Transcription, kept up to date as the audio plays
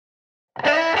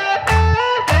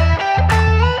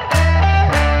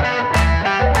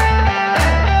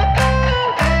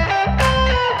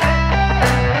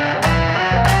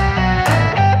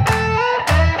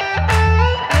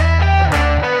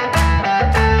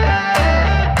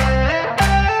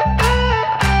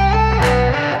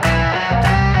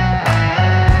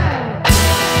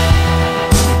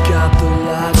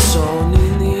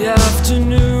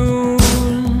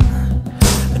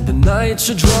nights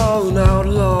are drawn out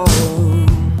long,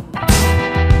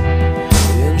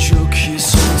 and your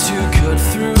kiss seemed to cut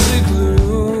through the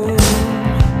gloom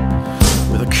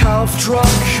with a cough drop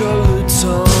colored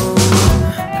tongue.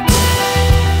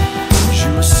 You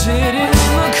were sitting in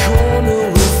the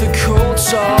corner with the cold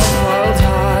soft mild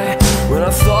high when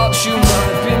I thought you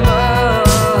might be mine.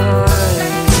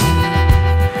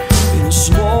 In a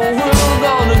small world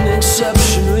on an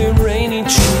exceptionally rainy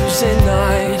Tuesday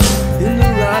night, in the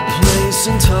right place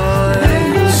and time.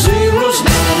 And the zeros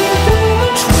now on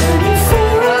a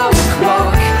 24-hour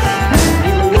clock. When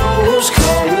you know who's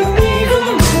calling, even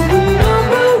when the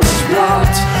number is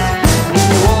blocked. When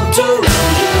you walked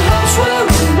around your house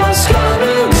wearing my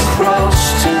sky-blue cross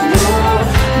to your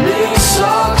knee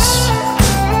socks.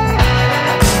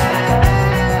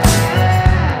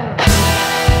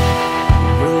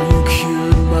 Well, you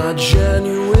cured my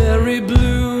January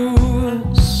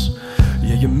blues.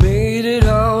 Yeah, you made it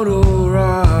out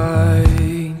alright.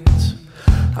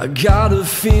 I got a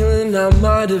feeling I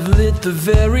might have lit the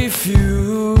very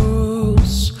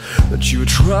fuse, but you were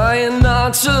trying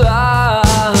not to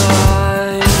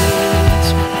light.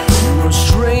 You were a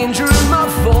stranger in my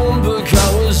phone book.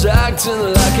 I was acting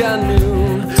like I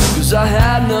knew, 'cause I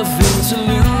had nothing to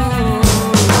lose.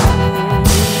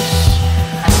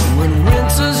 When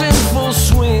winter's in full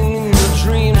swing and your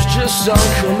dreams just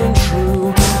aren't coming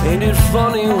true, ain't it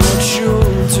funny what you